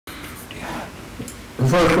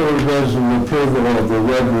first order is an approval of the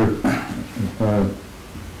regular,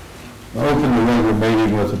 open the regular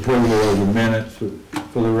meeting with approval of the minutes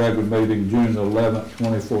for the regular meeting June 11th,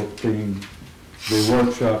 2014, the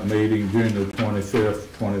workshop meeting June the 25th,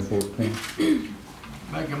 2014.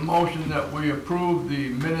 Make a motion that we approve the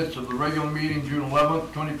minutes of the regular meeting June 11th,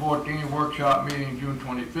 2014, workshop meeting June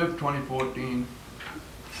 25th, 2014,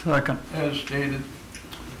 Second. as stated.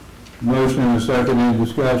 Motion and a second, any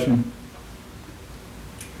discussion?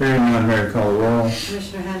 Hearing none, Mary, call the roll.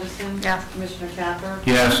 Commissioner Henderson? Yes. Commissioner Capper?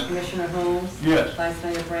 Yes. Commissioner Holmes? Yes. Vice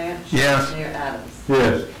Mayor Branch? Yes. Mayor Adams?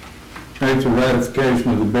 Yes. Next, a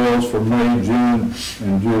ratification of the bills for May, June,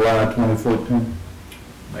 and July 2014.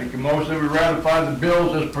 Make a motion that we ratify the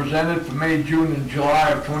bills as presented for May, June, and July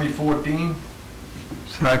of 2014.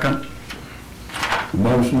 Second.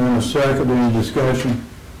 Motion and a second, any discussion?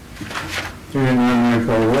 Hearing none, Mary,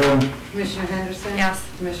 call the roll. Commissioner Henderson? Yes.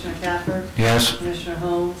 Commissioner Capper? Yes. Commissioner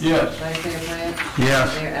Holmes? Yes. Vice Mayor Branch?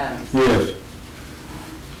 Yes. Mayor Adams? Yes.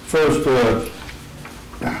 First, for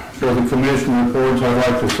the commission reports, I'd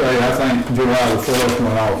like to say I think July the 4th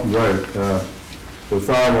went off great. The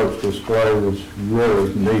fireworks display was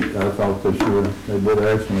really neat, I thought, this year. They did an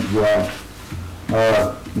excellent job.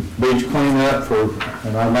 Beach cleanup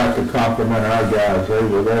and I'd like to compliment our guys. They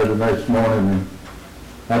were there the next morning, and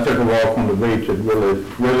I took a walk on the beach. It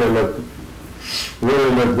really looked good. We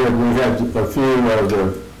had a few of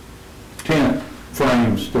the tent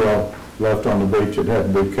frames still left on the beach that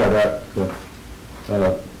had to be cut up, but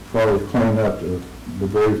probably cleaned up the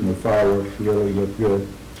debris from the fireworks. Really looked good.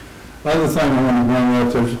 Other thing I want to bring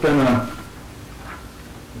up, there's been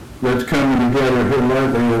that's coming together here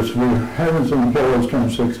lately is we're having some employees turn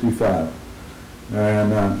 65.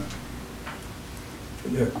 And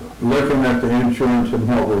looking at the insurance and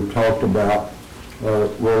what we've talked about,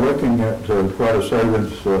 we're looking at quite a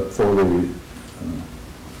savings for the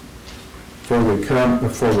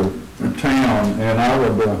town. And I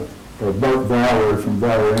would, Bert Valerie from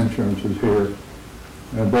Valerie Insurance is here.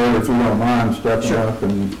 And Bert, if you don't mind stepping up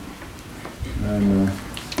and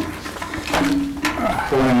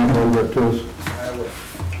explain a little bit to us.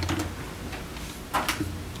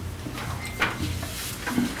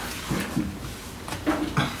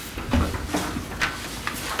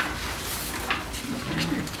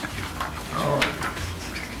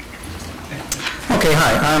 Okay,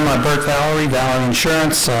 hi, I'm Bert Valerie, Valerie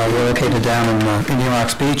Insurance. We're located down in Indian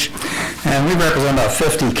Rocks Beach, and we represent about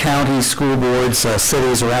 50 counties, school boards,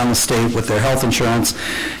 cities around the state with their health insurance,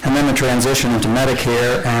 and then the transition into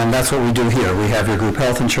Medicare, and that's what we do here. We have your group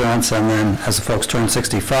health insurance, and then as the folks turn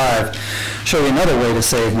 65, show you another way to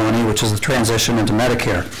save money, which is the transition into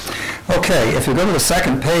Medicare. Okay, if you go to the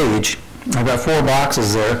second page, I've got 4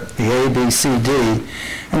 boxes there, the A, B, C, D,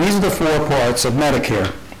 and these are the 4 parts of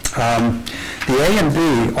Medicare. The A and B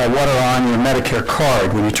are what are on your Medicare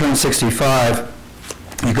card. When you turn 65,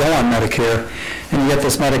 you go on Medicare, and you get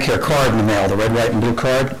this Medicare card in the mail, the red, white, and blue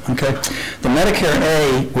card, okay? The Medicare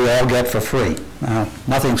A we all get for free.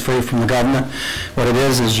 Nothing's free from the government. What it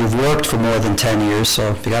is you've worked for more than 10 years, so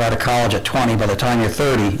if you got out of college at 20, by the time you're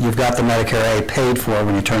 30, you've got the Medicare A paid for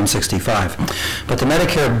when you turn 65. But the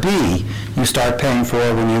Medicare B, you start paying for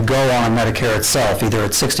when you go on Medicare itself, either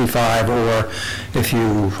at 65 or if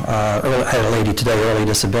you had a lady today, early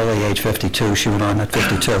disability, age 52, she went on at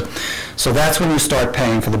 52. So that's when you start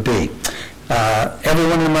paying for the B.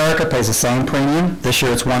 Everyone in America pays the same premium. This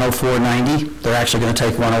year it's $104.90. They're actually going to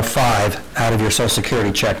take $105 out of your Social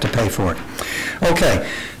Security check to pay for it. Okay,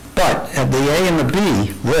 but at the A and the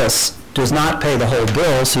B, this does not pay the whole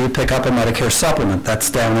bill, so you pick up a Medicare supplement. That's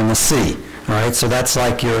down in the C. All right, so that's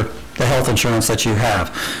like the health insurance that you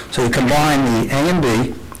have. So you combine the A and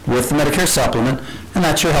B with the Medicare supplement, and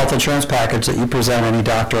that's your health insurance package that you present any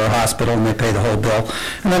doctor or hospital, and they pay the whole bill.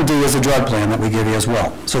 And then D is a drug plan that we give you as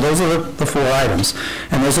well. So those are the 4 items,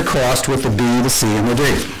 and there's a cost with the B, the C, and the D.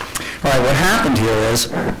 All right, what happened here is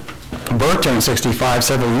Bert turned 65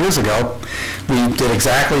 several years ago. We did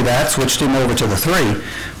exactly that, switched him over to the 3,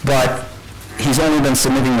 but he's only been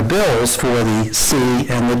submitting the bills for the C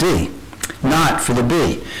and the D, not for the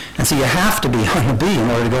B. And so you have to be on the B in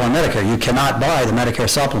order to go on Medicare. You cannot buy the Medicare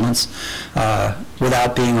supplements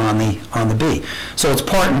without being on the B. So it's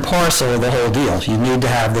part and parcel of the whole deal. You need to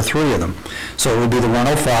have the 3 of them. So it would be the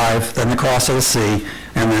 105, then the cost of the C,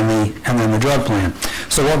 and then the drug plan.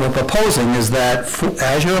 So what we're proposing is that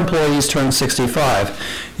as your employees turn 65,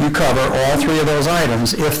 you cover all 3 of those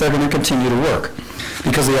items if they're going to continue to work.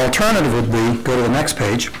 Because the alternative would be, go to the next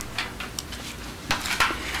page,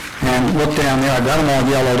 and look down there. I've got them all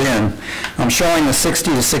yellowed in. I'm showing the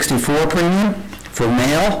 60 to 64 premium for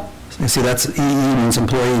male, You see, that's EE means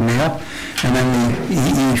employee male, and then the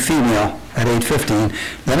EE female at 815.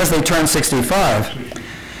 Then as they turn 65,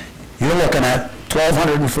 you're looking at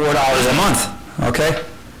 $1,204 a month, okay?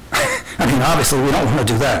 I mean, obviously, we don't want to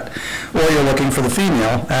do that. Or you're looking for the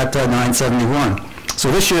female at $971.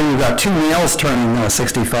 So this year, we've got 2 males turning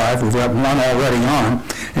 65. We've got 1 already on,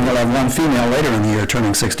 and we'll have 1 female later in the year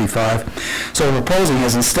turning 65. So what we're proposing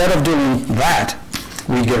is, instead of doing that,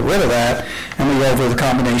 we get rid of that, and we go over the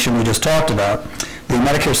combination we just talked about. The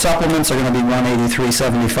Medicare supplements are going to be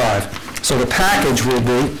 $183.75. So the package will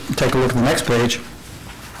be, take a look at the next page,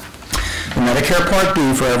 the Medicare Part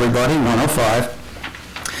B for everybody, $105.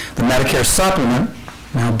 The Medicare supplement,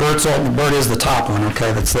 now Bert is the top one,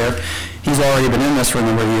 okay, that's there. He's already been in this for a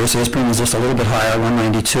number of years, so his premium is just a little bit higher,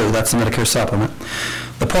 $192. That's the Medicare supplement.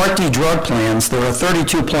 The Part D drug plans, there are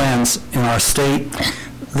 32 plans in our state.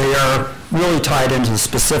 They are really tied into the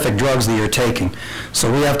specific drugs that you're taking. So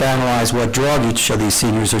we have to analyze what drug each of these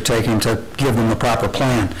seniors are taking to give them the proper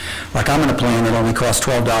plan. Like, I'm in a plan that only costs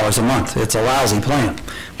 $12 a month. It's a lousy plan,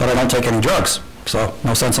 but I don't take any drugs. So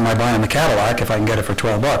no sense in my buying the Cadillac if I can get it for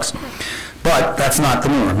 $12. But that's not the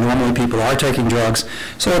norm. Normally people are taking drugs,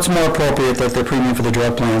 so it's more appropriate that the premium for the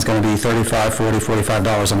drug plan is going to be $35, $40,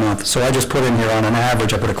 $45 a month. So I just put in here on an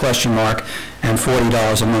average, I put a question mark, and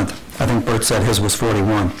 $40 a month. I think Bert said his was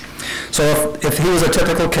 $41. So if he was a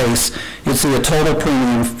typical case, you'd see a total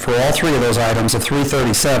premium for all 3 of those items of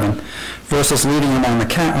 $337 versus leaving him on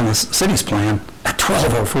the city's plan at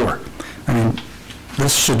 $1,204. I mean,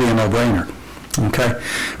 this should be a no-brainer. Okay?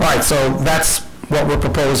 All right, so that's what we're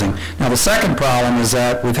proposing. Now, the second problem is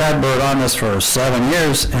that we've had Bert on this for 7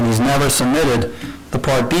 years, and he's never submitted the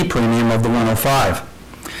Part B premium of the 105.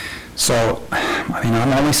 So, I mean,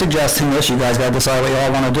 I'm only suggesting this. You guys got to decide what you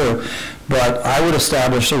all want to do. But I would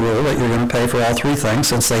establish a rule that you're going to pay for all 3 things,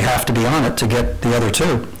 since they have to be on it to get the other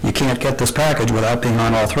 2. You can't get this package without being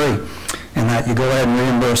on all 3. And that you go ahead and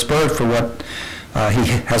reimburse Bert for what he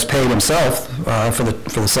has paid himself for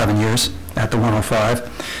the 7 years at the 105.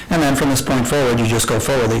 And then from this point forward, you just go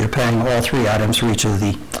forward that you're paying all 3 items for each of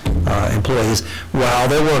the employees while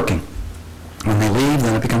they're working. When they leave,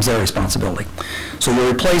 then it becomes their responsibility. So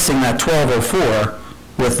you're replacing that $1,204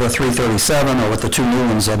 with the $337, or with the 2 new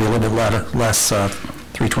ones, they'll be a little bit less,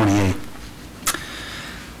 $328.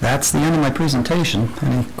 That's the end of my presentation.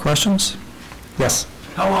 Any questions? Yes?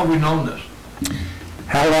 How long have we known this?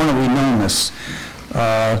 How long have we known this?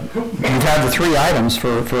 You've had the 3 items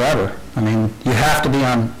for forever. I mean, you have to be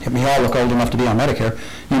on, we all look old enough to be on Medicare.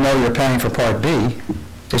 You know you're paying for Part B.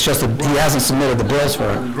 It's just that he hasn't submitted the bills for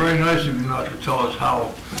It it. was very nice of you not to tell us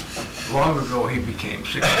how long ago he became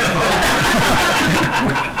 65,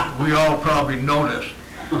 which we all probably noticed.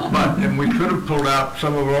 And we could have pulled out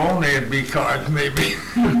some of our own A and B cards, maybe.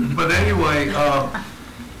 But anyway,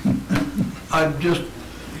 I'm just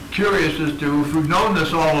curious as to, if we've known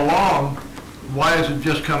this all along, why is it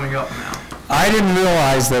just coming up now? I didn't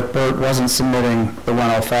realize that Bert wasn't submitting the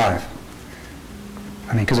 105.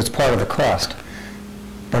 I mean, because it's part of the cost.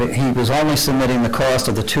 But he was only submitting the cost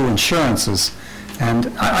of the 2 insurances.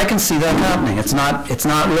 And I can see that happening. It's not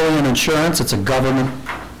really an insurance, it's a government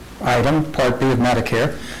item, Part B of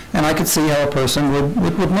Medicare. And I could see how a person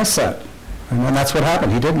would miss that. And then that's what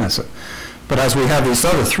happened, he did miss it. But as we have these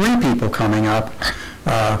other 3 people coming up,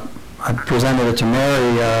 I presented it to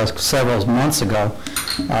Mary several months ago,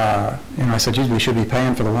 and I said, geez, we should be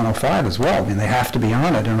paying for the 105 as well. I mean, they have to be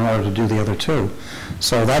on it in order to do the other 2.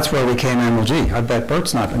 So that's where we came in, well, gee, I bet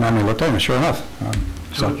Bert's not, and then we looked at him, sure enough.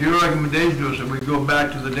 So your recommendation is that we go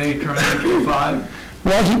back to the day he turned 65?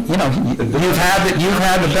 Well, you've had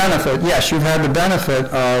the benefit, yes, you've had the benefit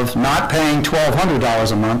of not paying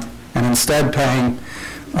 $1,200 a month and instead paying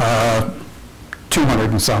 $200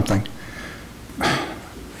 and something.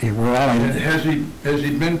 Has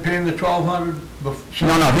he been paying the $1,200 before?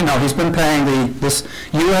 No, he's been paying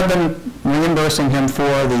you have been reimbursing him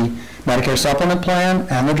for the Medicare supplement plan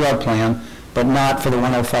and the drug plan, but not for the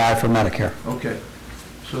 105 for Medicare. Okay.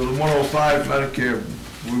 So the 105 Medicare,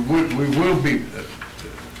 we will be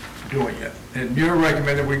doing it. And you're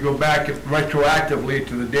recommending we go back retroactively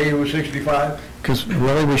to the day he was 65? Because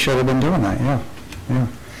really we should have been doing that, yeah.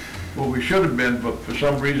 Well, we should have been, but for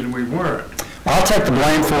some reason we weren't. I'll take the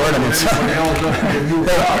blame for it. Anybody else up to you,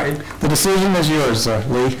 sorry. The decision is yours,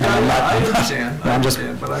 Lee. I understand, I'm just,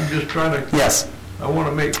 but I'm just trying to, yes. I want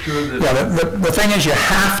to make sure that... Yeah, the thing is, you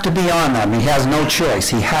have to be on that. I mean, he has no choice.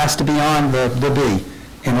 He has to be on the B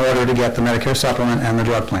in order to get the Medicare supplement and the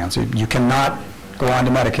drug plans. You cannot go on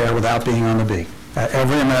to Medicare without being on the B.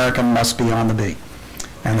 Every American must be on the B,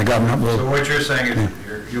 and the government will... So what you're saying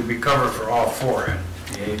is you'll be covered for all 4 ends,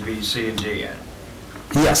 the A, B, C, and D end?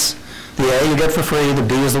 Yes. The A you get for free, the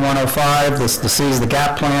B is the 105, the C is the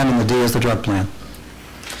gap plan, and the D is the drug plan.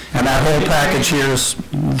 And that whole package here is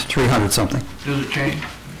 300 something. Does it change?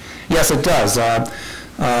 Yes, it does. A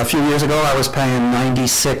few years ago, I was paying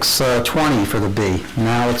 $96.20 for the B.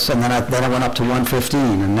 Now it's, and then it went up to $115,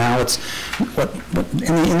 and now it's,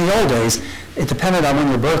 in the old days, it depended on when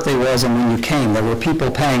your birthday was and when you came. There were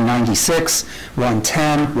people paying $96,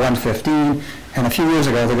 $110, $115, and a few years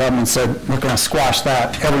ago, the government said, we're going to squash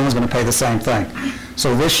that. Everyone's going to pay the same thing.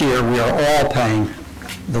 So this year, we are all paying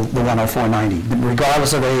the $104.90,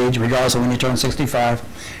 regardless of age, regardless of when you turn 65,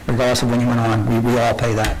 regardless of when you went on, we all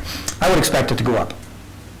pay that. I would expect it to go up.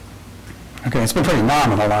 Okay, it's been pretty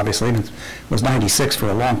nominal, obviously. It was 96 for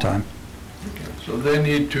a long time. So they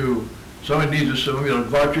need to, somebody needs to submit a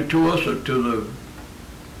voucher to us or to the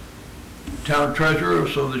town treasurer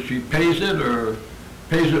so that she pays it, or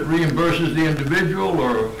pays it, reimburses the individual,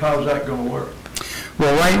 or how's that going to work?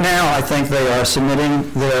 Well, right now, I think they are submitting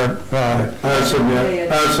their, I submit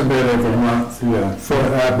every month, yeah.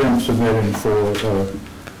 I've been submitting for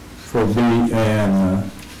B and,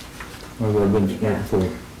 what have I been submitting for?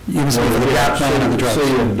 you can see for the gap plan and the drugs.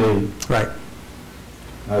 C and D. Right.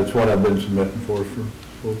 That's what I've been submitting for 4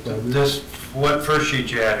 or 5 years. This, what first sheet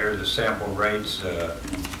you had here, the sample rates,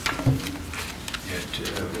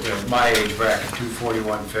 my age bracket,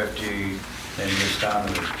 241.50, then it gets down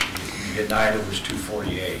to, you get NIDA was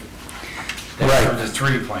 248. Then Right. for the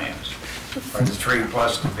 3 plans, or the 3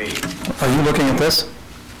 plus the B. Are you looking at this?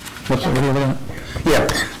 What are you looking at? Yeah,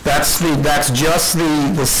 that's just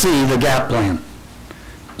the C, the gap plan.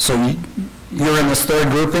 So you're in this third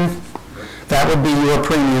grouping? That would be your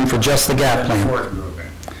premium for just the gap And plan. the 4th grouping.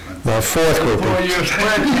 The fourth grouping. 4-year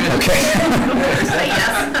spread, can't Okay.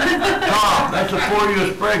 Tom, that's a 4-year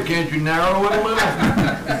spread, can't you narrow it a little?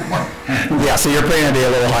 Yeah, so your premium would be a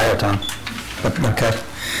little higher, Tom. But, okay.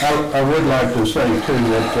 I would like to say too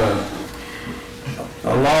that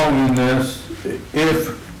along in this,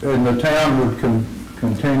 if the town would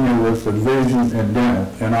continue with the vision and dental,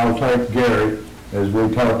 and I'll take Gary, as we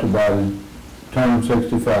talked about in turn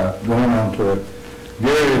 65, going on to it.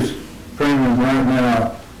 Gary's premium right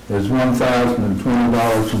now is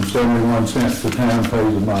 $1,020.71 the town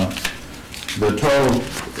pays a month. The total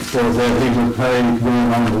for that he would pay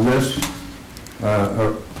going on to this,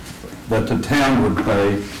 that the town would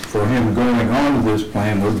pay for him going on to this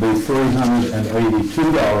plan would be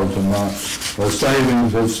 $382 a month, a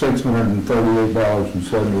savings of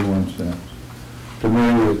 $638.71. To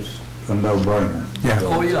me, it's a no-brainer. Yeah.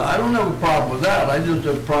 Oh, yeah, I don't have a problem with that, I just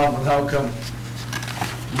have a problem with how come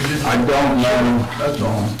we didn't. I don't know. That's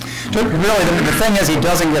all. Really, the thing is, he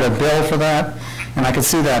doesn't get a bill for that, and I can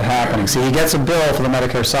see that happening. See, he gets a bill for the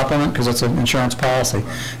Medicare supplement because it's an insurance policy,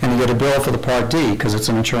 and you get a bill for the Part D because it's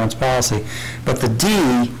an insurance policy. But the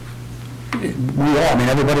D, we all, I mean,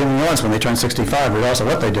 everybody in New Orleans, when they turn 65, regardless of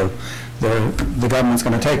what they do, the government's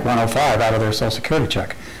going to take 105 out of their Social Security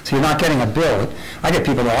check. So you're not getting a bill. I get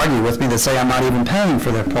people to argue with me that say I'm not even paying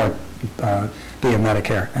for their Part B of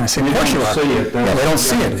Medicare. And I say, of course you are. see it, Yeah, they don't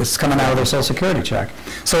see it. It's coming out of their Social Security check.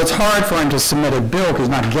 So it's hard for him to submit a bill because he's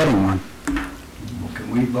not getting one. Can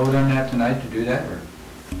we vote on that tonight to do that, or?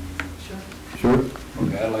 Sure.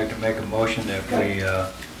 Okay, I'd like to make a motion that we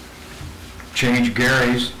change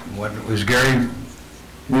Gary's, what was Gary?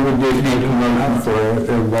 We would do a motion for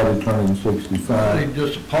everybody turning I 65. think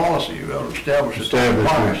just a policy, you ought to establish a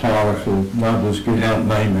Establish a policy, not just get out and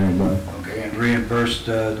name anybody. Okay, and reimburse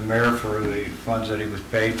the mayor for the funds that he was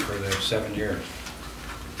paid for the 7 years.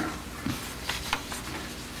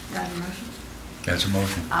 Got a motion? That's a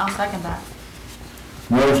motion. I'll second that.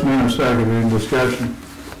 Motion and a second, any discussion?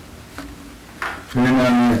 Hearing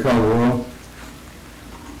none, will call the roll?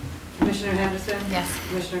 Commissioner Henderson? Yes.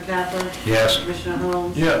 Commissioner Kaplan? Yes. Commissioner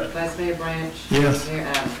Holmes? Yes. Vice Mayor Branch? Yes. Mayor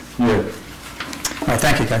Adams? Yes. All right,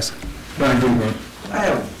 thank you, guys. Thank you, Mr. I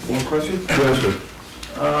have one question. Yes, sir.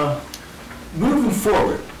 Moving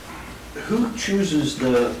forward, who chooses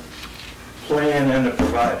the plan and the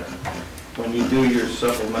provider when you do your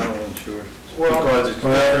supplemental insurance? Because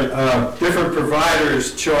it's different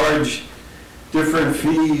providers charge different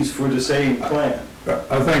fees for the same plan.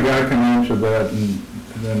 I think I can answer that, and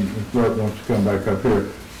then if Bert wants to come back up here.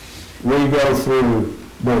 We go through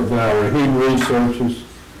Bert Valerie, he researches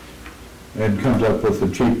and comes up with the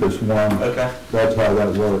cheapest one. Okay. That's how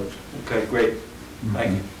that works. Okay, great.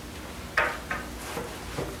 Thank you.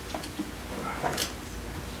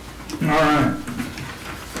 All right.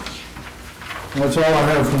 That's all I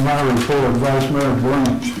have for my report, Vice Mayor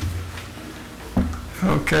Branch.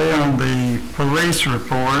 Okay, on the police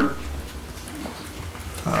report,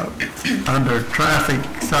 under traffic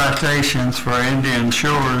citations for Indian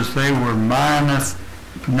Shores, they were minus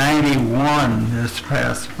 91 this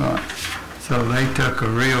past month. So they took a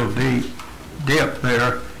real deep dip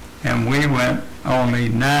there, and we went only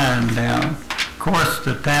 9 down. Of course,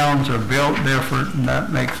 the towns are built different, and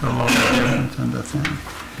that makes a lot of difference in the thing.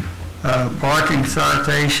 Parking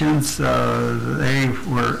citations, they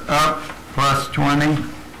were up plus 20,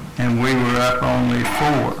 and we were up only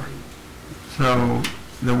 4. So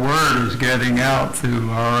the word is getting out through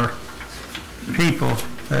our people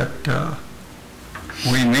that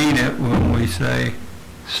we mean it when we say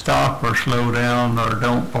stop or slow down or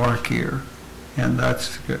don't park here, and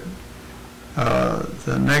that's good.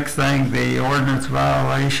 The next thing, the ordinance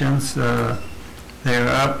violations, they're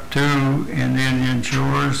up 2 in Indian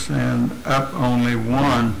Shores and up only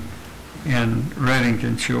 1 in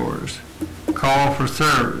Redington Shores. Call for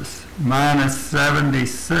service, minus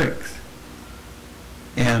 76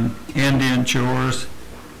 in Indian Shores,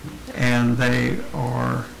 and they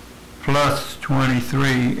are plus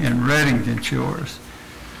 23 in Redington Shores.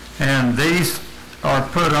 And these are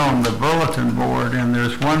put on the bulletin board, and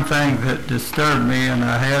there's one thing that disturbed me, and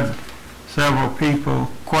I had several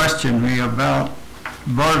people question me about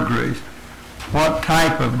burglaries. What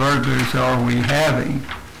type of burglaries are we having?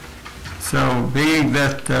 So being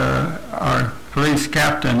that our police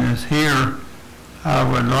captain is here, I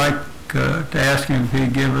would like to ask him if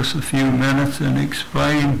he'd give us a few minutes and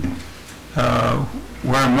explain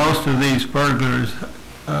where most of these burglaries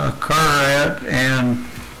occur at and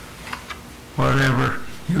whatever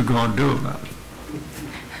you're going to do about it.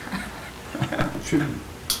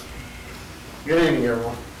 Good evening,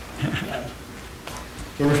 everyone.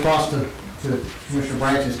 In response to Commissioner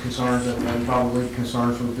Branch's concerns and probably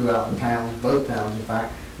concerns from throughout the town, both towns in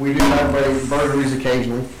fact, we do have burglaries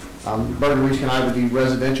occasionally. Burglaries can either be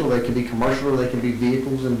residential, they can be commercial, or they can be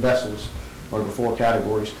vehicles and vessels, are the 4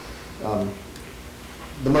 categories.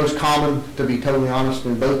 The most common, to be totally honest,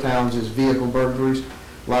 in both towns is vehicle burglaries.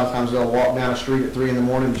 A lot of times they'll walk down a street at 3 in the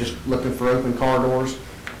morning just looking for open car doors.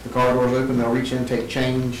 If the car door's open, they'll reach in, take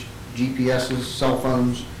change, GPSs, cell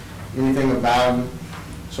phones, anything of value.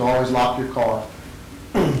 So always lock your car.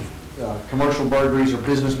 Commercial burglaries or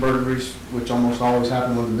business burglaries, which almost always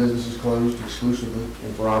happen when the business is closed exclusively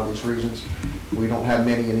and for obvious reasons. We don't have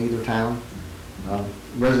many in either town.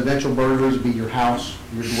 Residential burglaries would be your house,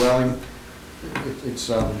 your dwelling.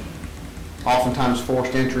 It's oftentimes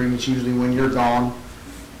forced entry. It's usually when you're gone.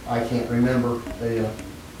 I can't remember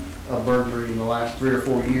a burglary in the last 3 or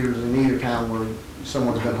 4 years in either town where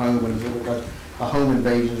someone's been home and a home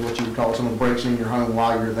invasion is what you would call it. Someone breaks in your home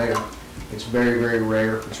while you're there. It's very, very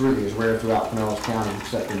rare. It's really as rare throughout Pinellas County,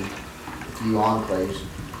 except in a few enclaves.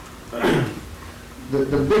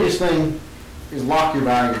 The biggest thing is lock your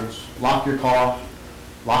valuables, lock your car,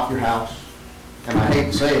 lock your house. And I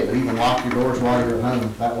hate to say it, but even lock your doors while you're at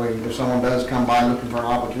home. That way, if someone does come by looking for an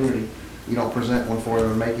opportunity, you don't present one for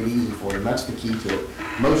them and make it easy for them. That's the key to it.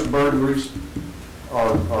 Most burglaries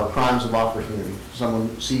are crimes of opportunity.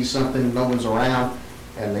 Someone sees something, no one's around,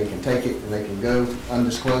 and they can take it and they can go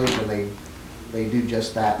undisclosed, and they do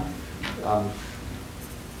just that. I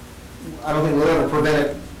don't think we'll ever prevent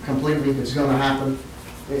it completely. It's going to happen,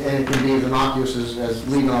 and it can be as innocuous as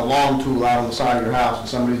leaving a lawn tool out on the side of your house, and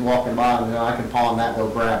somebody's walking by, and I can pawn that, they'll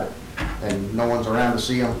grab it, and no one's around to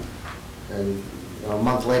see them. And a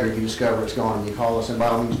month later, you discover it's gone, and you call us, and by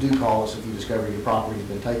all means, do call us if you discover your property's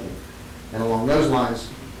been taken. And along those lines,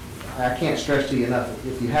 I can't stress to you enough,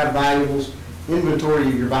 if you have valuables, inventory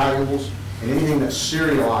of your valuables, and anything that's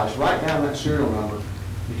serialized, write down that serial number,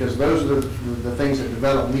 because those are the things that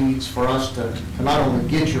develop leads for us to not only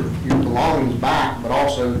get your belongings back, but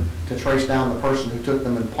also to trace down the person who took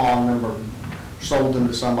them and pawned them or sold them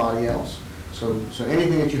to somebody else. So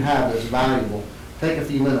anything that you have that's valuable, take a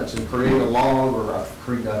few minutes and create a log or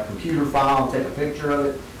create a computer file and take a picture of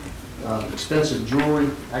it. Expensive jewelry,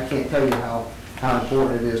 I can't tell you how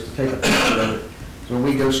important it is to take a picture of it. So when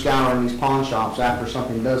we go scouring these pawn shops after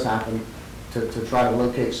something does happen, to try to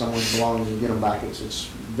locate someone's belongings and get them back, it's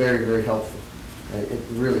very, very helpful. It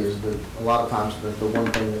really is a lot of times the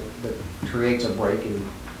one thing that creates a break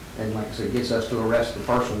and like I said, gets us to arrest the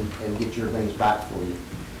person and get your things back for you.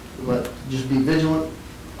 But just be vigilant,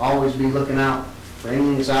 always be looking out for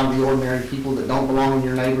anything that's out of the ordinary, people that don't belong in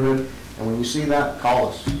your neighborhood, and when you see that, call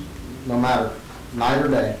us. No matter night or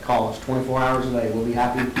day, call us 24 hours a day. We'll be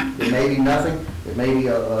happy. It may be nothing. It may be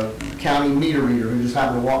a county meter reader who just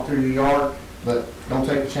happened to walk through your yard, but don't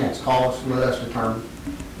take a chance. Call us, let us determine.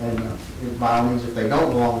 And by all means, if they don't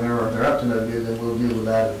belong there or if they're up to no good, then we'll deal with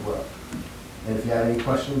that as well. And if you have any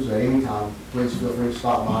questions at any time, please feel free to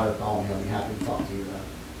stop by or call me. I'll be happy to talk to you about it.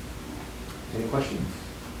 Any questions?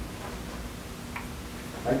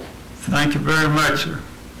 Thank you. Thank you very much, sir.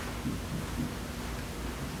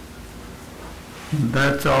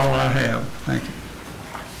 That's all I have. Thank you.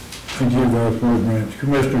 Thank you, Vice President Branch.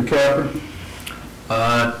 Commissioner Capper?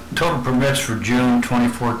 Total permits for June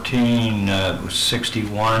 2014 was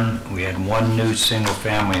 61. We had one new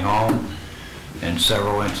single-family home and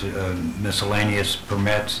several miscellaneous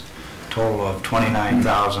permits, total of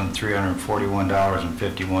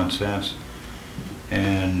 $29,341.51.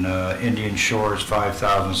 And Indian Shores,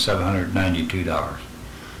 $5,792.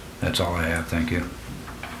 That's all I have. Thank you.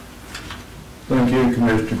 Thank you,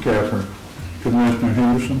 Commissioner Capper. Commissioner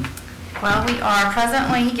Henderson? Well, we are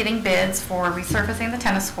presently getting bids for resurfacing the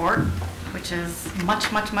tennis court, which is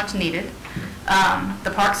much, much, much needed.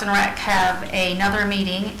 The Parks and Rec have another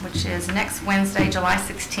meeting, which is next Wednesday, July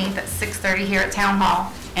 16th at 6:30 here at Town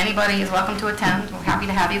Hall. Anybody is welcome to attend. We're happy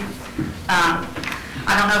to have you.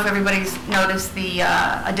 I don't know if everybody's noticed the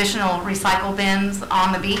additional recycle bins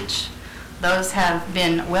on the beach. Those have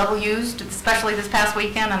been well used, especially this past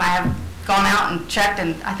weekend, and I have gone out and checked,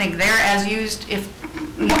 and I think they're as used, as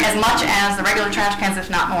much as the regular trash cans, if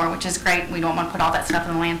not more, which is great. We don't want to put all that stuff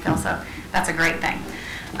in the landfill, so that's a great thing.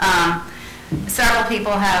 Several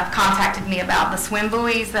people have contacted me about the swim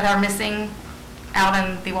buoys that are missing out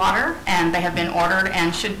in the water, and they have been ordered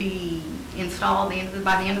and should be installed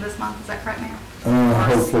by the end of this month. Is that correct, Mayor?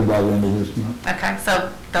 Hopefully by the end of this month. Okay,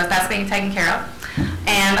 so that's being taken care of.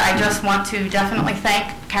 And I just want to definitely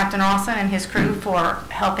thank Captain Rawson and his crew for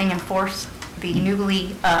helping enforce the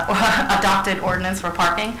newly adopted ordinance for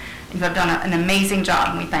parking. You have done an amazing job,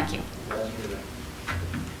 and we thank you.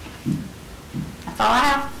 That's all I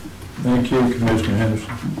have. Thank you, Commissioner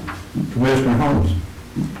Henderson. Commissioner Holmes?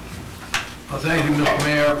 Thank you, Mr.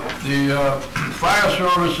 Mayor. The fire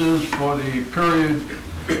services for the period,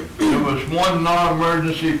 there was one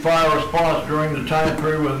non-emergency fire response during the time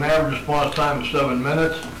period with an average response time of 7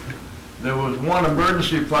 minutes. There was one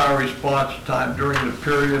emergency fire response time during the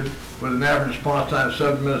period with an average response time of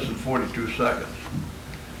 7 minutes and 42 seconds.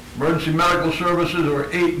 Emergency medical services, there were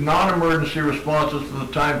 8 non-emergency responses for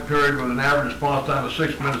the time period with an average response time of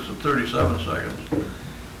 6 minutes and 37 seconds.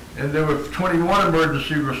 And there were 21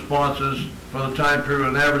 emergency responses for the time period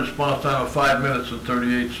with an average response time of 5 minutes and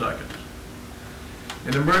 38 seconds.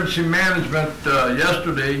 In emergency management,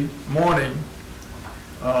 yesterday morning,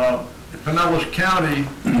 Pinellas County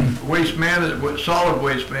Solid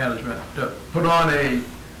Waste Management put on a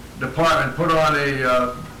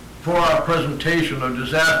 4-hour presentation of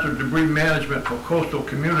disaster debris management for coastal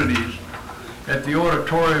communities at the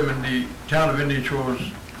auditorium in the town of Indian Shores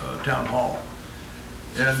Town Hall,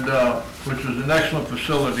 and which was an excellent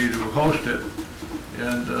facility to host it,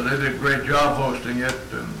 and they did a great job hosting it,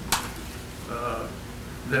 and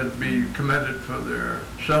they'd be commended for their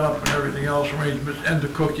setup and everything else, arrangements, and the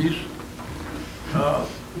cookies.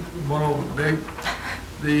 One over big.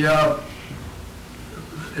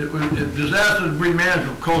 Disaster debris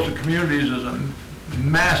management for coastal communities is a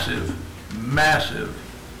massive, massive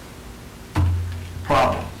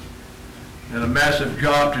problem and a massive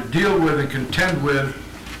job to deal with and contend with.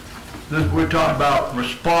 We're talking about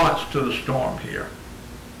response to the storm here,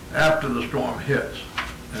 after the storm hits.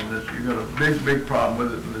 And you've got a big, big problem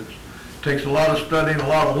with it. And it takes a lot of studying, a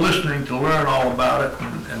lot of listening to learn all about it.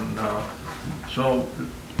 So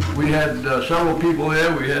we had several people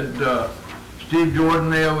there. We had Steve Jordan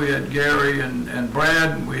there, we had Gary and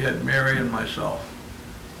Brad, and we had Mary and myself.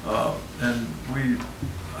 And we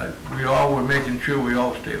all were making sure we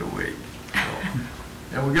all stayed awake. So,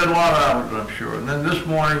 and we got a lot out of it, I'm sure. And then this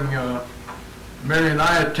morning, Mary and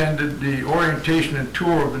I attended the orientation and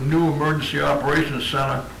tour of the new Emergency Operations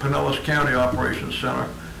Center, Pinellas County Operations Center,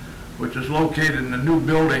 which is located in a new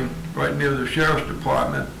building right near the Sheriff's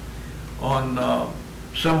Department on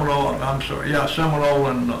Seminole and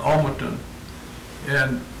Almaton.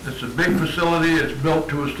 And it's a big facility. It's built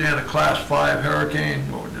to withstand a Class 5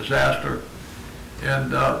 hurricane or disaster.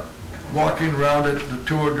 And walking around it,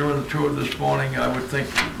 during the tour this morning, I would think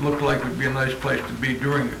it looked like it would be a nice place to be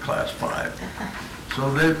during the Class 5.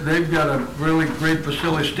 So they've got a really great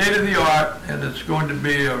facility, state of the art, and it's going to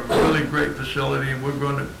be a really great facility, and we're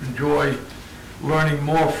going to enjoy learning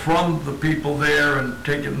more from the people there and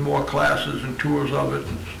taking more classes and tours of it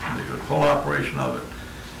and the whole operation of it.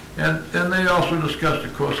 And they also discussed,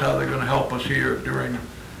 of course, how they're going to help us here during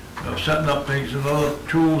setting up things and other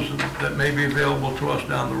tools that may be available to us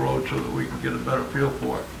down the road so that we can get a better feel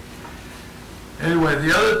for it. Anyway,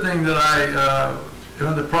 the other thing that I am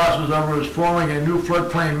in the process of is forming a new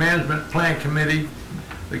floodplain management plan committee.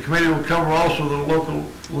 The committee will cover also the local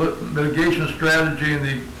mitigation strategy and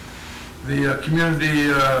the the community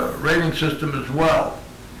rating system as well.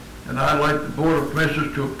 And I'd like the Board of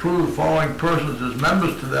Commissioners to approve the following persons as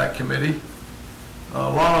members to that committee.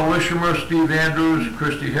 Lana Lishamer, Steve Andrews,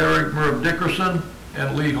 Christy Herrick, Merv Dickerson,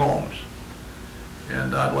 and Lee Holmes.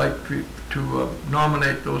 And I'd like to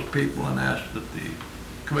nominate those people and ask that the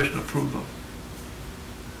Commission approve them.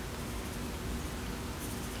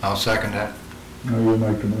 I'll second that. No, you'll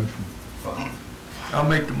make the motion. I'll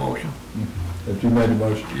make the motion. That you made the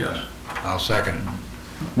motion? Yes. I'll second it.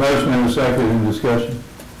 Motion and a second in discussion.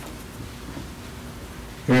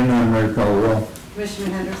 Hearing none, ready to call the roll.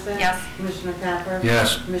 Commissioner Henderson? Yes. Commissioner Capper?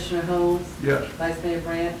 Yes. Commissioner Holmes? Yes. Vice Mayor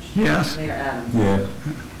Branch? Yes. Mayor Adams? Yes.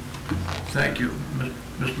 Thank you.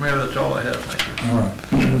 Mr. Mayor, that's all I have. Thank you. All right.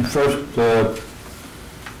 First,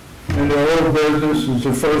 in the old business is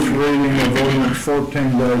the first reading of ordinance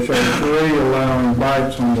 14-03, allowing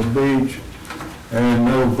bites on the beach and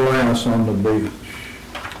no glass on the beach.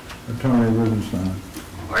 Attorney Rubenstein.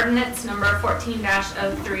 Ordinance number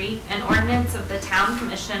 14-03, an ordinance of the Town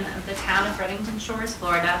Commission of the Town of Redington Shores,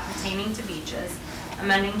 Florida pertaining to beaches,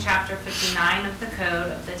 amending Chapter 59 of the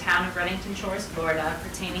Code of the Town of Redington Shores, Florida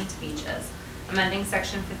pertaining to beaches, amending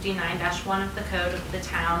Section 59-1 of the Code of the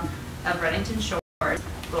Town of Redington Shores,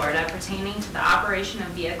 Florida pertaining to the operation of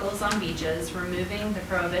vehicles on beaches, removing the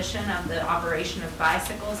prohibition of the operation of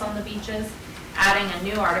bicycles on the beaches, adding a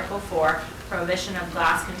new Article 4, prohibition of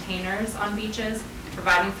glass containers on beaches,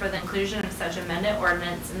 providing for the inclusion of such amended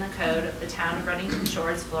ordinance in the Code of the Town of Redington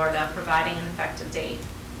Shores, Florida, providing an effective date.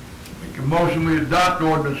 Make a motion we adopt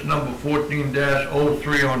ordinance number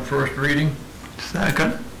 14-03 on first reading.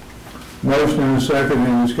 Second. Motion and a second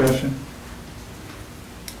in discussion.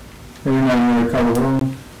 Hearing none, ready to call the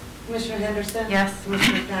roll. Commissioner Henderson? Yes.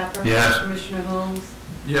 Commissioner Capper? Yes. Commissioner Holmes?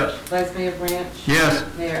 Yes. Vice Mayor Branch? Yes.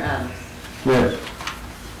 Mayor Adams? Yes.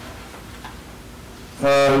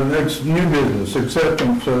 Next, new business,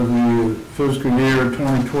 acceptance of the fiscal year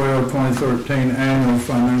 2012-2013 annual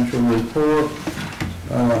financial report.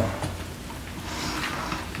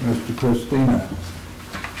 Mr. Christina,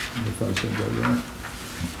 if I said that right.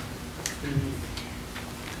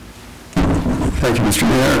 Thank you, Mr.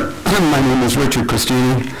 Mayor. My name is Richard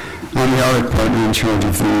Christini. I'm the audit partner in charge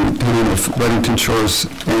of the Town of Redington Shores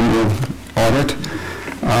annual audit.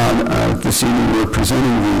 This evening we're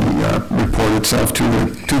presenting the report itself to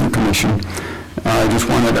the Commission. I just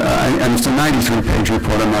wanted, and it's a 93-page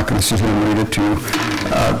report. I'm not going to sit here and read it to you.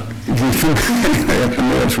 At the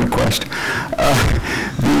Mayor's request.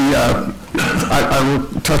 I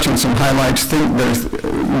will touch on some highlights. In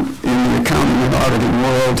the accounting and auditing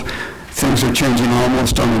world, things are changing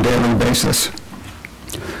almost on a daily basis.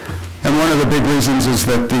 And one of the big reasons is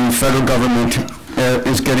that the federal government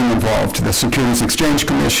is getting involved. The Securities Exchange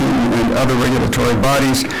Commission and other regulatory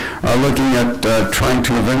bodies are looking at trying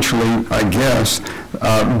to eventually, I guess,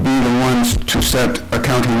 be the ones to set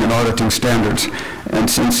accounting and auditing standards. And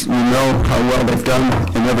since you know how well they've done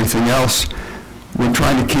in everything else, we're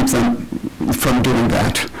trying to keep them from doing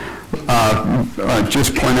that.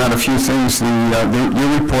 Just point out a few things.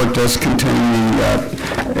 Your report does contain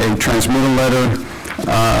a transmittal letter,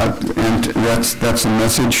 and that's a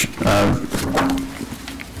message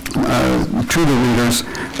to the readers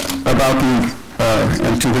about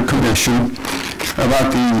and to the Commission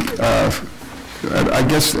about I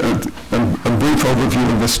guess a brief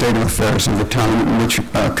overview of the state of affairs of the town, which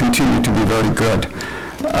continue to be very good.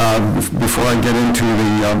 Before I get into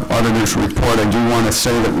the auditor's report, I do want to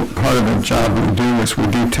say that part of the job we do is we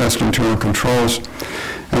do test internal controls,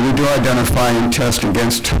 and we do identify and test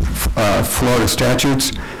against Florida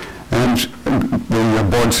statutes and the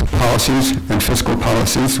board's policies and fiscal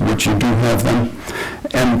policies, which you do have them.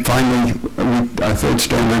 And finally, our third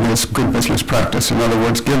standard is good business practice. In other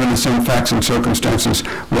words, given the same facts and circumstances,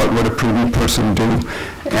 what would a prudent person do?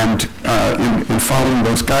 And in following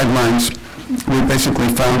those guidelines, we basically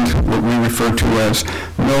found what we refer to as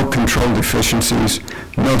no control deficiencies,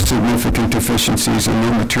 no significant deficiencies, and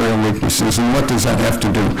no material weaknesses. And what does that have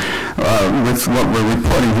to do with what we're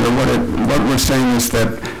reporting here? What we're saying is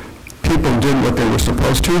that people did what they were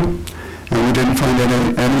supposed to, and we didn't find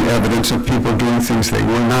any evidence of people doing things they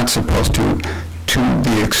were not supposed to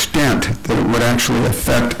the extent that it would actually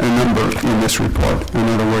affect a number in this report. In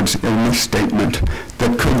other words, a misstatement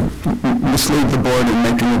that could mislead the board in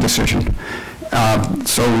making a decision.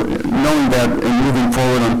 So knowing that and moving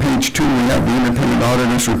forward on page 2, we have the independent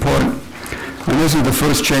auditor's report. And this is the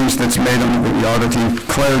first change that's made under the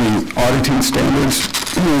Clarity auditing standards.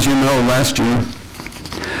 As you know, last year,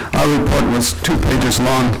 our report was 2 pages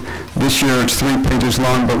long. This year it's 3 pages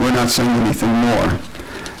long, but we're not saying anything more.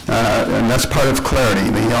 And that's part of clarity.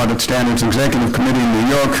 The Audit Standards Executive Committee in New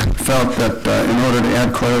York felt that in order to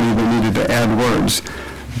add clarity, they needed to add words,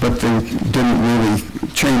 but they didn't really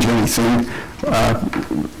change anything.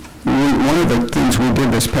 One of the things we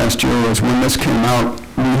did this past year was when this came out,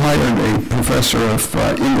 we hired a professor of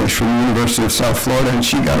English from the University of South Florida, and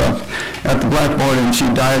she got up at the blackboard and she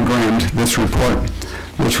diagrammed this report,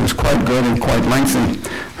 which was quite good and quite lengthy.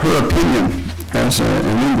 Her opinion as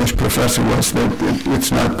an English professor was that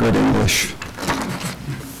it's not good English.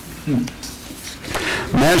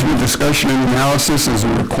 Management discussion and analysis is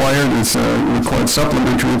required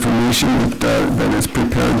supplementary information that is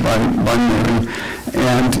prepared by Mary,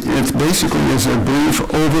 and it basically is a brief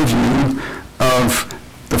overview of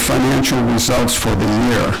the financial results for the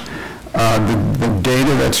year. The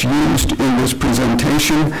data that's used in this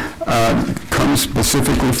presentation comes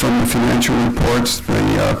specifically from the financial reports,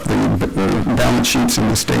 the balance sheets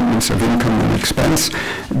and the statements of income and expense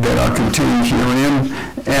that are contained herein,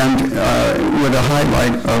 and with a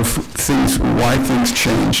highlight of why things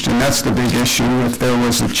changed. And that's the big issue. If there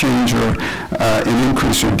was a change or an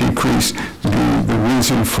increase or decrease, the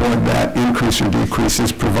reason for that increase or decrease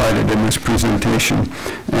is provided in this presentation.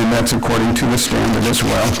 And that's according to the standard as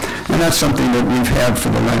well. And that's something that we've had for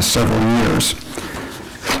the last several years.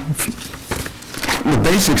 The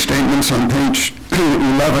basic statements on page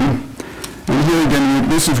 11, and here again,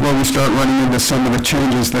 this is where we start running into some of the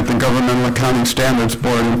changes that the Governmental Accounting Standards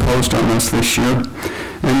Board imposed on us this year.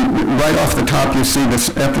 And right off the top, you see this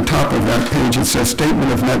at the top of that page, it says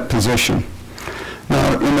Statement of Net Position.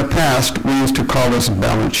 Now, in the past, we used to call this a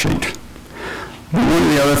balance sheet. But one of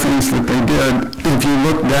the other things that they did, if you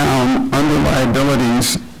look down under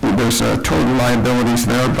liabilities, there's total liabilities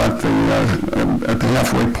there, but at the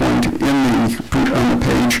halfway point on the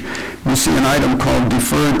page, you see an item called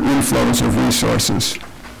Deferred Inflows of Resources.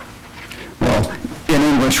 Well, in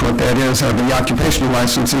English, what that is are the occupational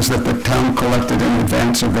licenses that the town collected in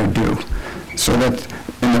advance of their due. So that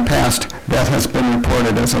in the past, that has been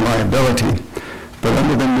reported as a liability. But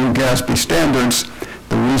under the new GASB standards,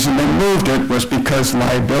 the reason they moved it was because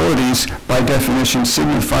liabilities, by definition,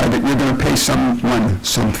 signify that you're going to pay someone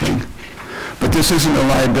something. But this isn't a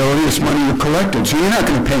liability, it's money you collected, so you're not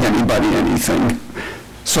going to pay anybody anything.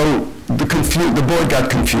 So the board got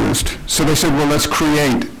confused. So they said, well, let's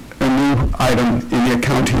create a new item in the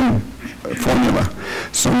accounting formula.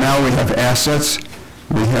 So now we have assets,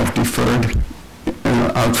 we have deferred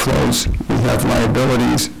outflows, we have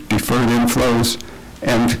liabilities, deferred inflows,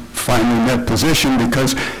 and finally net position,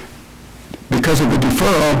 because of the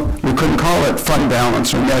deferral, we couldn't call it fund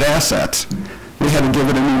balance or net assets. We had to give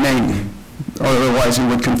it a new name, or otherwise it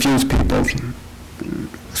would confuse people.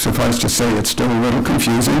 Suffice to say, it's still a little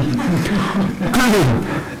confusing.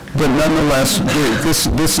 But nonetheless, this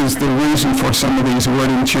is the reason for some of these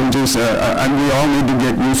wording changes, and we all need to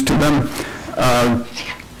get used to them.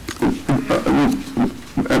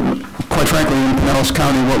 Quite frankly, in Pinellas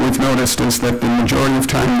County, what we've noticed is that the majority of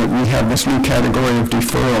time that we have this new category of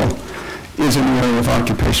deferral is in the area of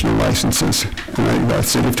occupational licenses. The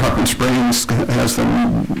city of Tarpon Springs has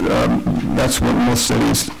them, that's what most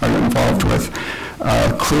cities are involved with.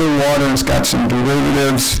 Clearwater's got some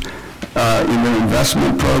derivatives in their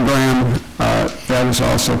investment program. That is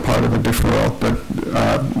also part of a deferral,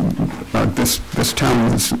 but this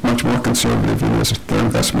town is much more conservative in their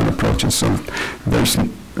investment approaches, so there's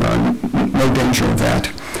no danger of that.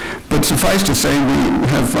 But suffice to say, we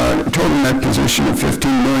have a total net position of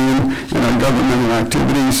 $15 million in our governmental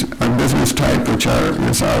activities. Our business type, which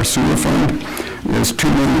is our sewer fund, is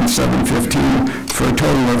 $2,715,000 for a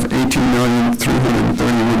total of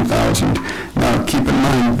 $18,331,000. Now, keep in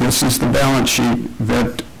mind, this is the balance sheet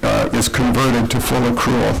that is converted to full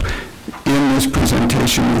accrual. In this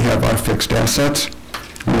presentation, we have our fixed assets,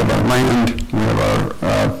 we have our land, we have our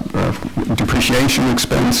depreciation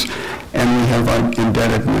expense, and we have our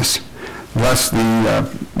indebtedness. Thus,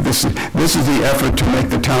 this is the effort to make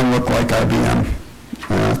the town look like IBM.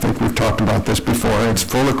 I think we've talked about this before. It's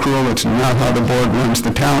full accrual. It's not how the board runs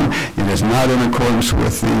the town. It is not in accordance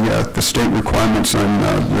with the state requirements on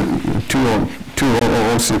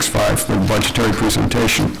 20065 for budgetary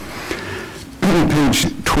presentation. Page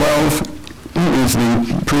 12 is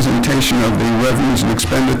the presentation of the revenues and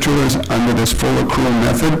expenditures under this full accrual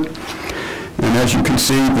method. And as you can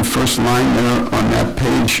see, the first line there on that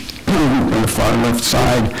page, on the far left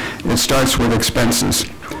side, it starts with expenses.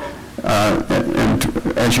 And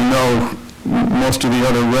as you know, most of the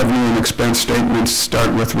other revenue and expense statements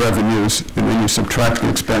start with revenues, and then you subtract the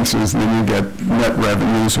expenses, and then you get net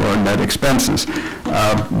revenues or net expenses.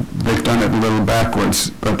 They've done it a little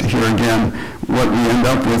backwards, but here again, what we end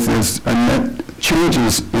up with is a net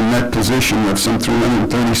changes in net position of some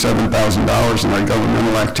 $337,000 in our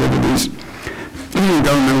governmental activities.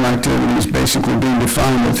 Governmental activities basically being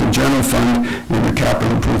defined as the general fund and the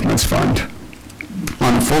capital improvements fund.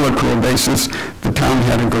 On a full accrual basis, the town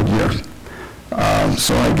had a good year.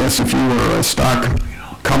 So I guess if you were a stock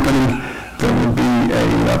company, there would be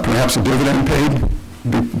perhaps a dividend paid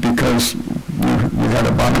because you had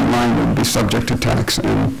a bottom line that would be subject to tax,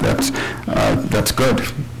 and that's good,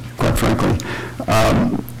 quite frankly.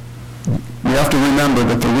 We have to remember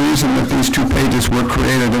that the reason that these 2 pages were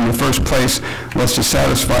created in the first place was to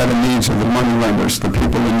satisfy the needs of the money lenders, the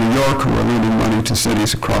people in New York who are lending money to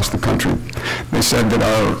cities across the country. They said that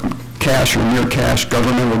our cash or near cash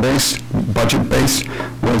governmental base, budget base,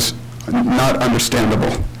 was not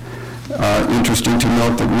understandable. Interesting to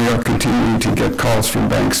note that we are continuing to get calls from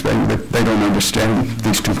banks saying that they don't understand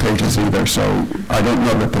these 2 pages either, so I don't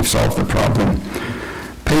know that they've solved the problem.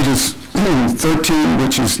 Pages 13,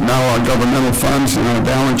 which is now our governmental funds and our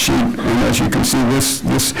balance sheet, and as you can see, this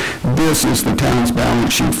is the town's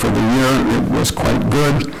balance sheet for the year. It was quite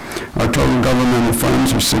good. Our total governmental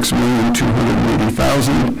funds are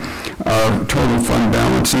 $6,280,000. Our total fund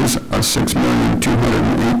balances are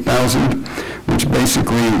 $6,208,000, which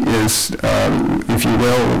basically is, if you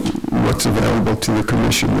will, what's available to the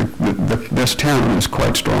commission. This town is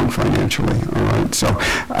quite strong financially, all right? So,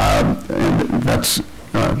 and that's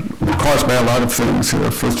caused by a lot of things.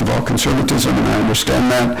 First of all, conservatism, and I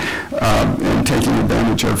understand that, and taking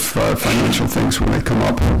advantage of financial things when they come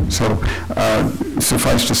up. So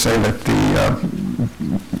suffice to say that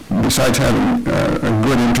besides having a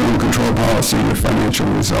good internal control policy, the financial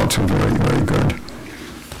results are very, very good.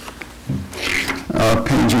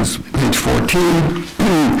 Page 14,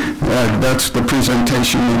 that's the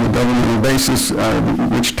presentation on the governmental basis,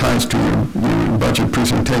 which ties to your budget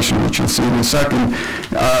presentation, which you'll see in a second.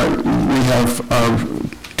 We have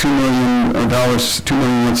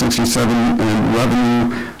 $2,167,000 in revenue,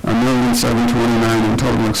 $1,729,000 in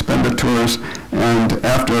total expenditures, and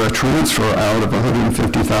after a transfer out of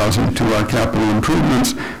 $150,000 to our capital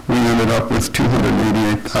improvements, we ended up with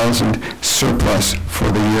 $288,000 surplus for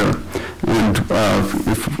the year. And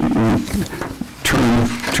if we turn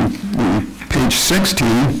to page 16,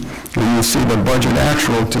 and you'll see the budget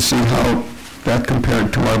actual to see how that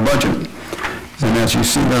compared to our budget. And as you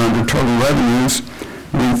see there under total revenues,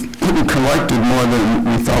 we collected more than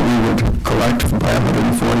we thought we would collect by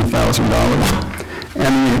 $140,000,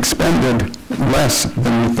 and we expended less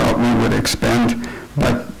than we thought we would expend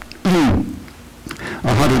by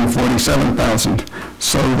 $147,000.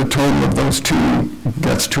 So the total of those 2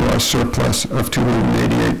 gets to our surplus of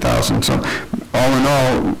 $288,000. So all in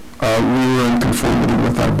all, we were in conformity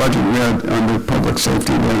with our budget. We had, under public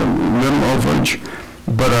safety, we had a little overage,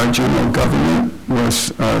 but our general government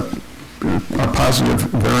was a positive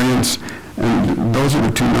variance, and those are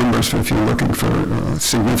the 2 numbers if you're looking for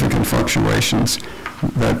significant fluctuations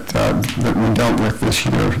that we dealt with this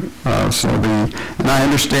year. And I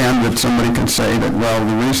understand that somebody could say that, well,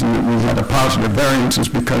 the reason that we had a positive variance is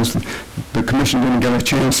because the commission didn't get a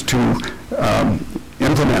chance to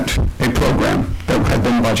implement a program that had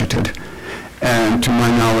been budgeted. And to my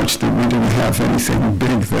knowledge, that we didn't have anything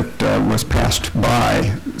big that was passed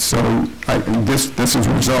by. So this is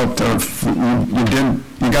a result of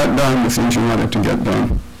you got done the things you wanted to get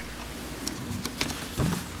done.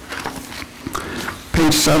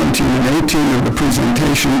 Page 17 and 18 of the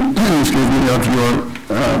presentation, excuse me, of your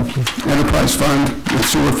enterprise fund, the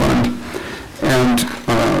sewer fund, and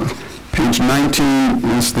page 19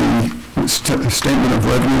 is the statement of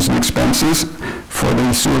revenues and expenses for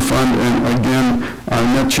the sewer fund, and again, our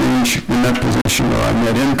net change in net position, or our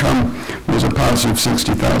net income, was a positive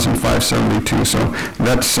 $60,572. So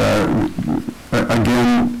that's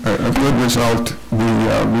again a good result.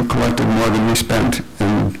 We collected more than we spent,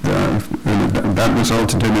 and that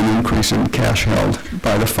resulted in an increase in cash held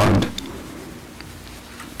by the fund.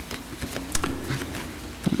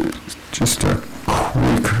 Just a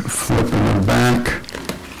quick flip in the back.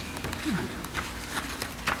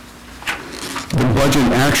 The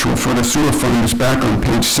budget actual for the sewer fund is back on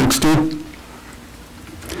page 60,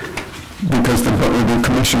 because the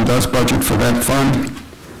commission does budget for that fund.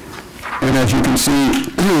 And as you can see,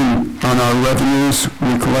 on our revenues,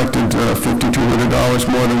 we collected $5,200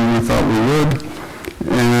 more than we thought we would,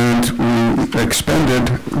 and we expended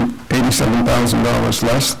 $87,000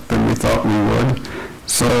 less than we thought we would.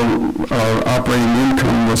 So our operating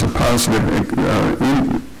income was a positive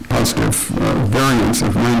variance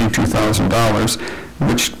of $92,000,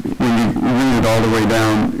 which, when you read it all the way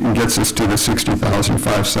down, gets us to the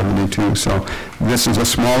 $60,572. So this is a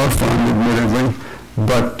smaller fund, admittedly,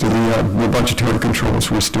 but the budgetary controls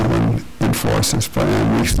were still in force, and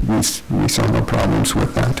we saw no problems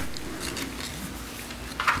with that.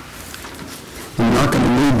 I'm not going to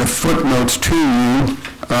read the footnotes to you.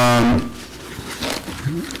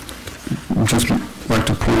 I'd just like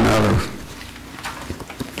to point out a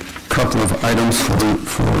couple of items for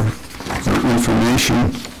your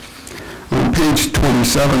information. On page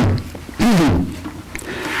 27,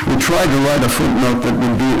 we tried to write a footnote that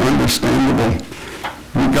would be understandable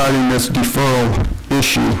regarding this deferral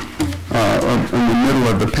issue. In the middle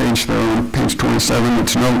of the page there, on page 27,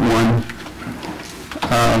 it's note 1.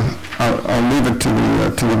 I'll leave it to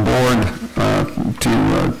the board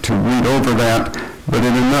to read over that. But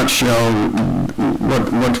in a nutshell,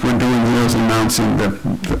 what we're doing here is announcing that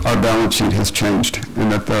our balance sheet has changed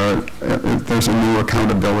and that there's a new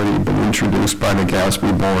accountability been introduced by the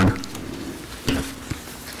GASB board.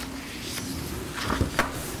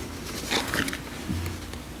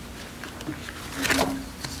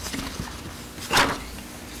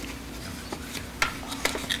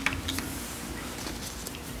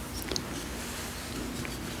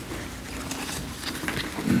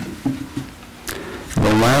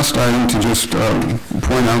 Last item to just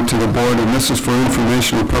point out to the board, and this is for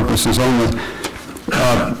informational purposes only,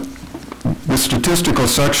 the statistical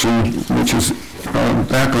section, which is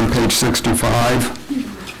back on page 65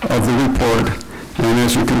 of the report, and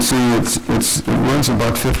as you can see, it runs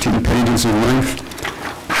about 15 pages in length.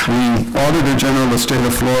 The Auditor General of the State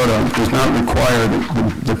of Florida does not require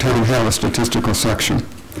that the town have a statistical section.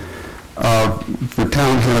 The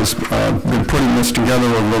town has been putting this together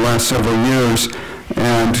over the last several years,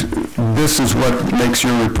 and this is what makes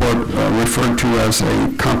your report referred to as a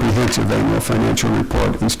comprehensive annual financial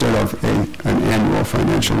report instead of an annual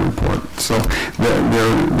financial report. So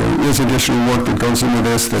there is additional work that goes into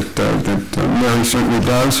this that Mary certainly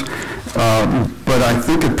does, but I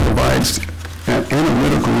think it provides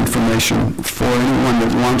analytical information for anyone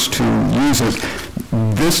that wants to use it.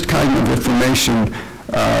 This kind of information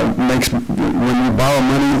makes, when you borrow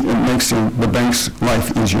money, it makes the bank's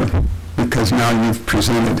life easier, because now you've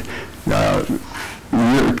presented,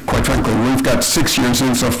 quite frankly, we've got 6 years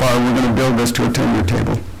in so far, we're going to build this to a 10-year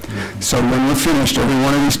table. So when we're finished, every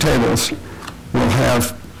one of these tables will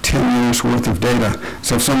have 10 years worth of data.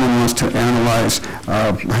 So if someone wants to analyze,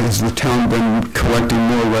 has the town been collecting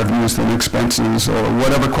more revenues than expenses, or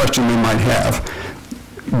whatever question they might have,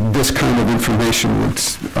 this kind of information would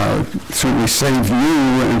certainly save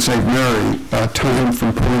you and save Mary time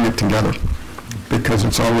from pulling it together, because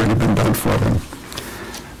it's already been done for them.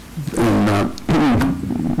 And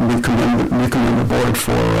we commend the board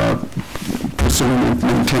for pursuing and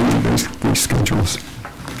maintaining these schedules.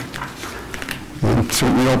 And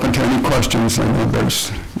certainly open to any questions. I know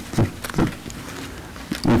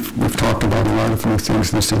we've talked about a lot of new things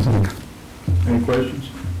this evening. Any questions?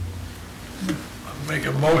 Make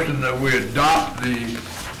a motion that we adopt the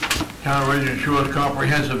Town of Reading Shores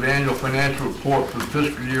Comprehensive Annual Financial Report for the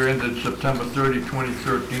fiscal year ended September 30,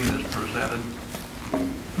 2013 as presented.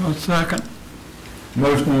 I'll second.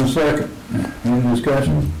 Motion and a second. Any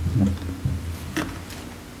discussion?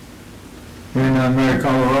 Hearing none, Mary,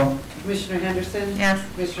 call the roll. Commissioner Henderson? Yes.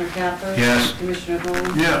 Commissioner Capper? Yes. Commissioner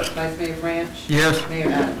Holmes? Yes. Vice Mayor Branch? Yes. Mayor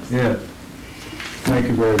Adams? Yes. Thank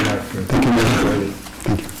you very much. Thank you, Mary.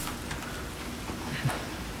 Thank you.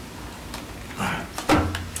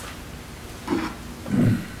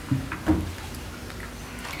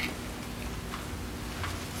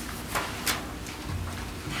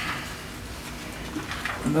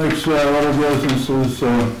 Next order of business is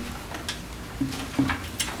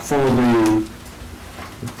for the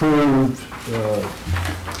approved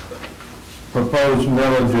proposed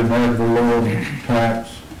millage and ad valorem tax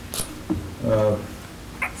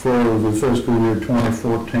for the fiscal year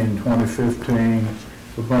 2014-2015.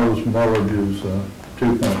 Proposed millage is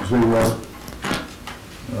 2.0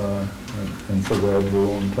 and for the ad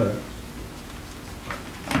valorem tax.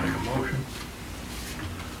 Make a motion.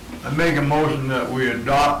 I make a motion that we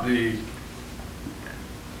adopt the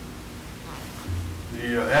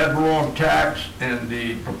ad valorem tax and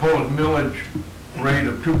the proposed millage rate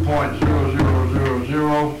of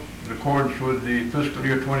 2.0000 in accordance with the fiscal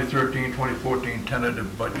year 2013-2014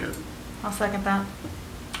 tentative budget. I'll second that.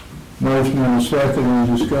 Motion and a second,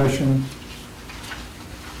 any discussion?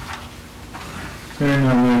 Hearing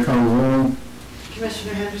none, may I call the roll?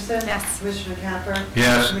 Commissioner Henderson? Yes. Commissioner Capper?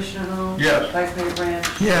 Yes. Commissioner Holmes? Yes. Vice Mayor Branch?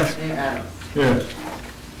 Yes. Mayor Adams? Yes.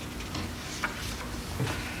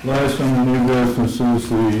 Last on the new business is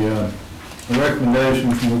the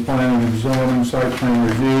recommendation from the Planning and Zoning Site Plan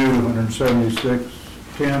Review, 176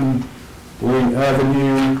 Lee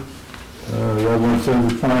Avenue. went through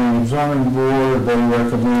the planning and zoning board. They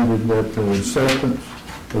recommended that the acceptance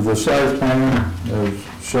of the site plan as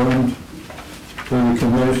shown to the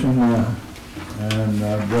commission, and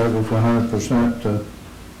that was 100%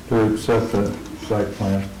 to accept the site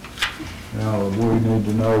plan. Now, we need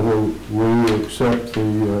to know will we accept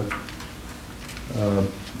the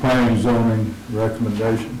planning and zoning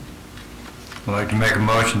recommendation. I'd like to make a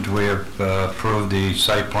motion to we approve the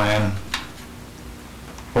site plan,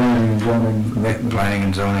 Planning and zoning recommendation. planning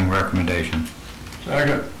and zoning recommendation.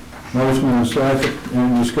 Second. Motion and a second,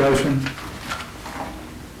 any discussion?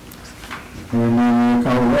 Hearing none,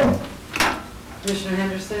 roll call vote. Commissioner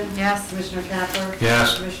Henderson? Yes. Commissioner Capper?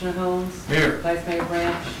 Yes. Commissioner Holmes? Here. Vice Mayor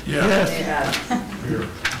Branch? Yes. Mayor Adams? Here.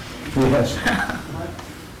 Yes.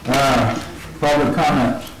 Public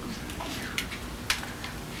comments.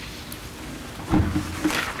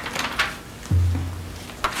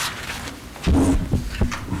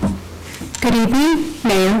 Good evening,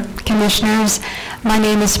 Mayor, Commissioners. My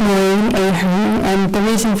name is Maureen Ahern, and the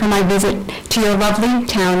reason for my visit to your lovely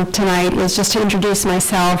town tonight is just to introduce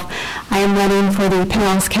myself. I am running for the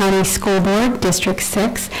Pinellas County School Board, District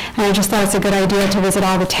 6, and I just thought it's a good idea to visit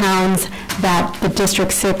all the towns that the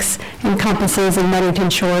District 6 encompasses, and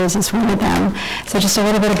Weddington Shores is one of them. So just a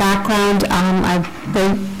little bit of background. I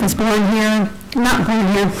was born here, not born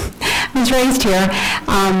here, I was raised here,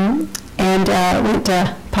 and went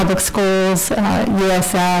to public schools,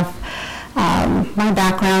 USF. My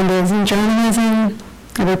background is in journalism,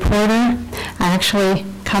 a reporter. I actually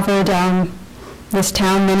covered this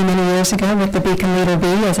town many, many years ago with the Beacon Leader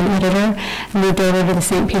Bee as an editor, and moved over to the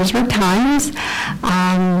St. Petersburg Times.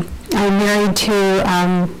 I'm married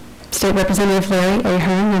to State Representative Larry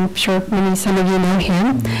Ahern. I'm sure some of you know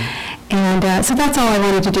him. And so that's all I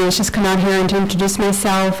wanted to do, is just come out here and to introduce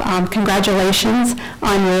myself. Congratulations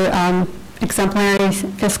on your exemplary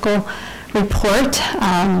fiscal report,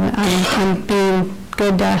 on being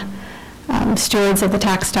good stewards of the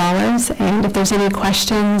tax dollars. And if there's any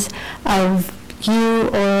questions of you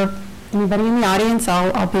or anybody in the audience,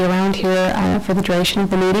 I'll be around here for the duration of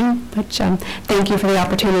the meeting. But thank you for the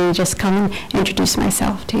opportunity to just come and introduce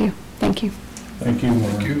myself to you. Thank you. Thank you,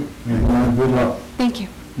 Maureen. Thank you. And good luck. Thank you.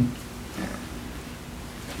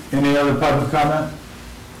 Any other public comment?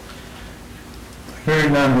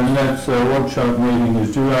 Hearing none, the next workshop meeting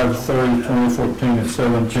is July 30, 2014 at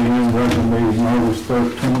 7 p.m. Regular meeting August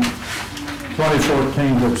 13,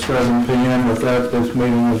 2014 at 7 p.m. With that, this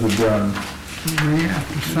meeting is adjourned. We have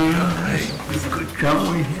to sign. Good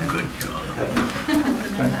job. Good job.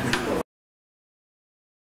 Thank you.